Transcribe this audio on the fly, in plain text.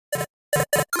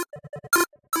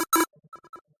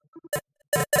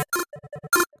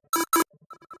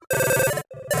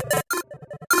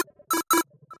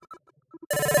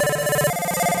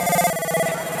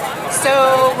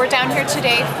down here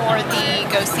today for the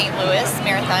Go St. Louis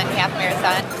Marathon, half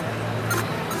marathon.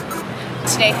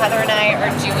 Today Heather and I are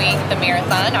doing the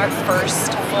marathon, our first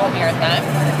full marathon,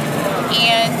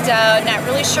 and not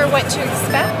really sure what to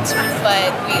expect,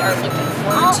 but we are looking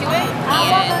forward to it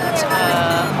and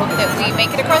hope that we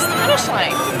make it across the finish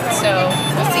line. So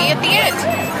we'll see you at the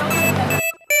end.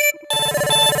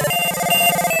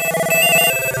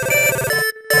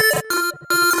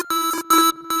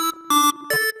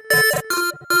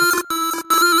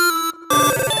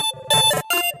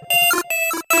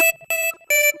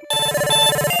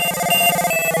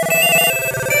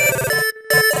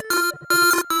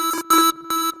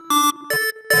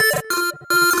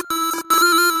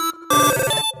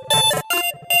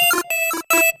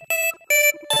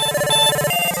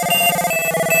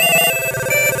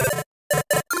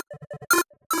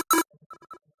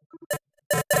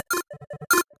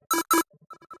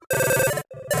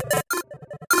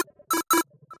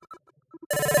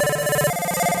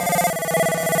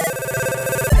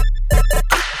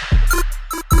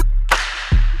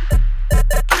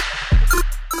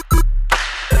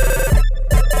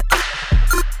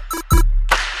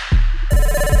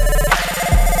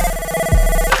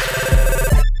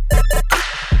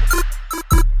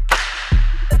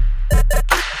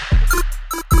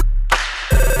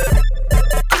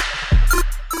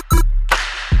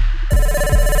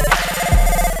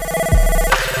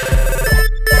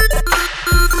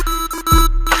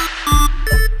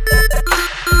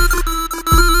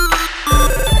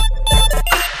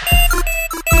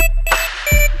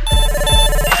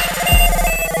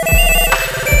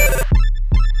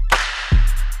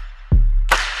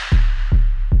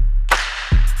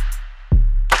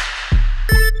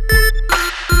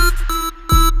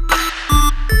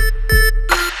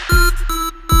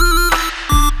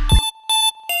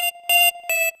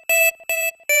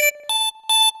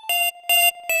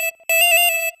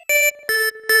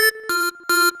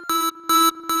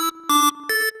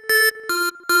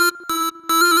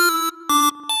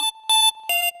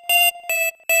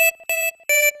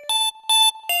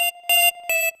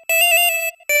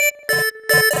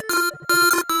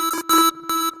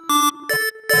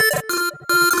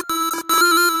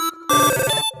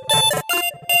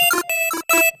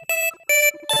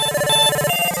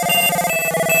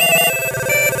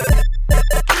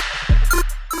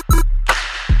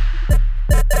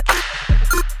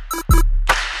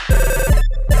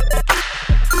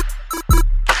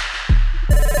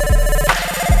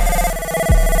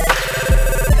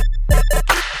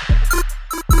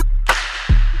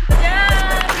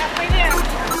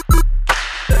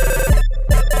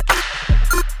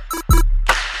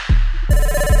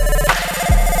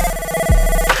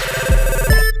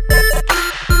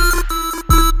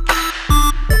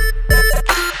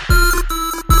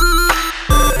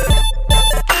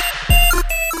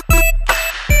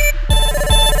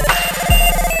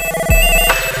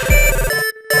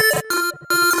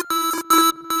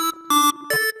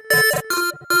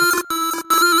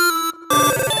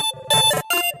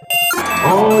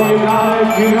 Oh, you got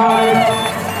it, you got it.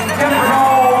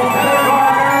 Typical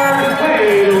kindergartner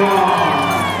play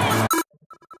along.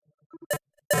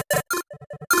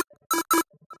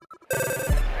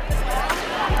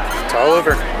 It's all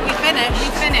over. We finished.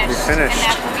 And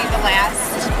that will be the last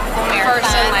full marathon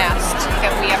First and last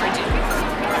that we ever do.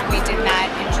 We did not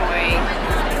enjoy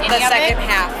any The of second it.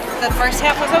 half. The first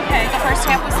half was okay. The first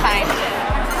half was fine.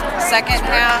 Second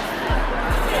half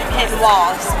hit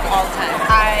walls all the time.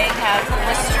 I have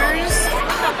blisters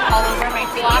all over my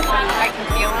feet. I can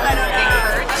feel them. They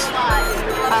hurt.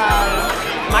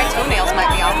 My toenails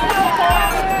might be off.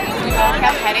 We both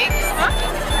have headaches.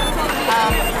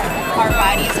 Our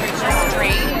bodies are just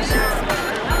drained.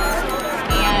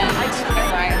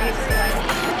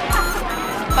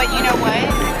 But you know what?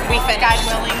 We finished. God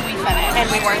willing, we finished. And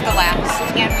we weren't the last.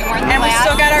 And we weren't the And we last.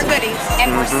 still got our goodies.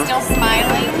 And we're still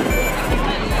smiling.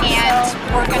 And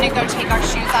we're going to go take our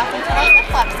shoes off and put our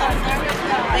flip-flops on there.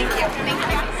 Thank you. Thank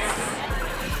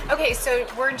you. Okay, so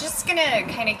we're just going to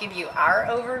kind of give you our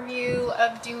overview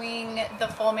of doing the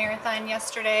full marathon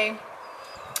yesterday.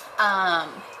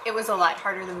 It was a lot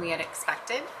harder than we had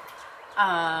expected.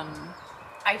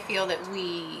 I feel that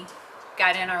we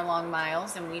got in our long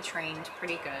miles and we trained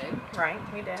pretty good. Right,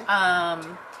 we did.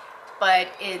 But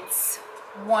it's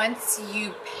once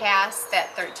you pass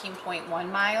that 13.1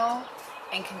 mile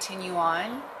and continue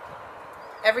on,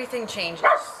 Everything changes.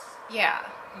 yeah,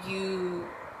 you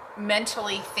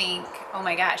mentally think, oh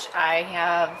my gosh, I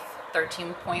have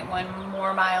 13.1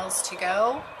 more miles to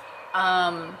go.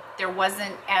 There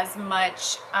wasn't as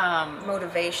much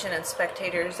Motivation and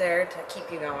spectators there to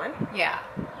keep you going. yeah.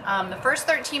 The first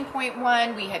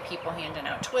 13.1, we had people handing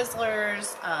out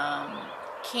Twizzlers,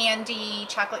 candy,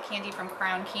 chocolate candy from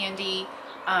Crown Candy.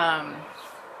 I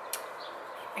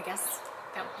guess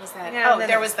that was that. Yeah, Oh,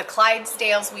 there was the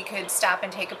Clydesdales we could stop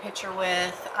and take a picture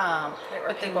with. There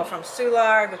were people from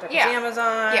Soulard with their pajamas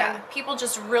on. Yeah, people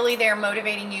just really there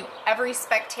motivating you. Every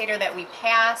spectator that we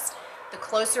passed, the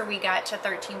closer we got to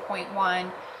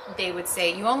 13.1, they would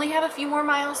say, "You only have a few more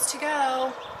miles to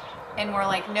go." And we're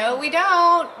like, "No, we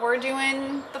don't. We're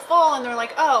doing the full." And they're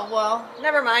like, "Oh, well,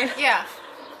 Never mind. yeah."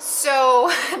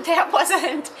 So that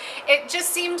wasn't, it just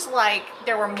seemed like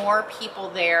there were more people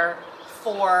there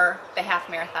for the half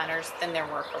marathoners than there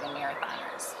were for the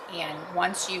marathoners. And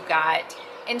once you got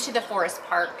into the Forest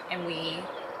Park and we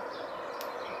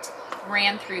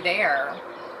ran through there,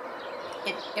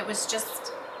 it was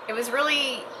just, it was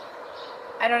really,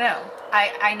 I don't know.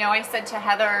 I know I said to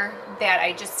Heather that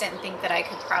I just didn't think that I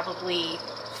could probably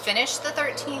finish the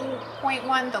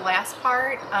 13.1, the last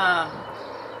part,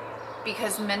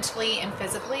 because mentally and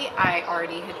physically I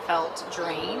already had felt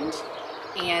drained,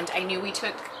 and I knew we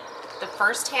took the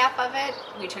first half of it,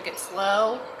 we took it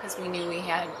slow because we knew we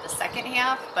had the second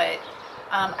half, but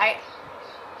I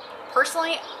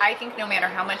personally, I think no matter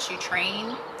how much you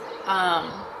train,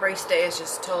 Race day is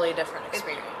just totally different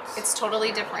experience. it's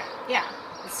totally different. Yeah,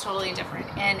 it's totally different.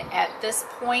 And at this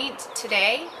point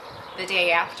today, the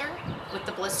day after, with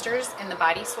the blisters and the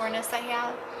body soreness I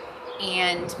have,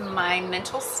 and my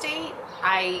mental state,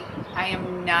 I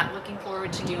am not looking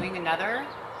forward to doing another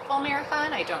full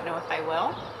marathon. I don't know if I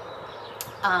will.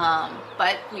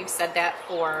 But we've said that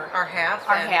for Our half.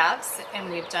 our halves, and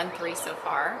we've done 3 so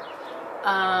far.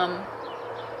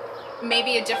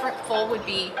 Maybe a different full would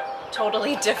be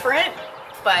totally different,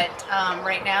 but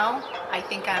right now I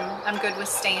think I'm good with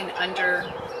staying under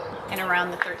and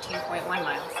around the 13.1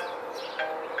 miles.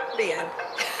 The end.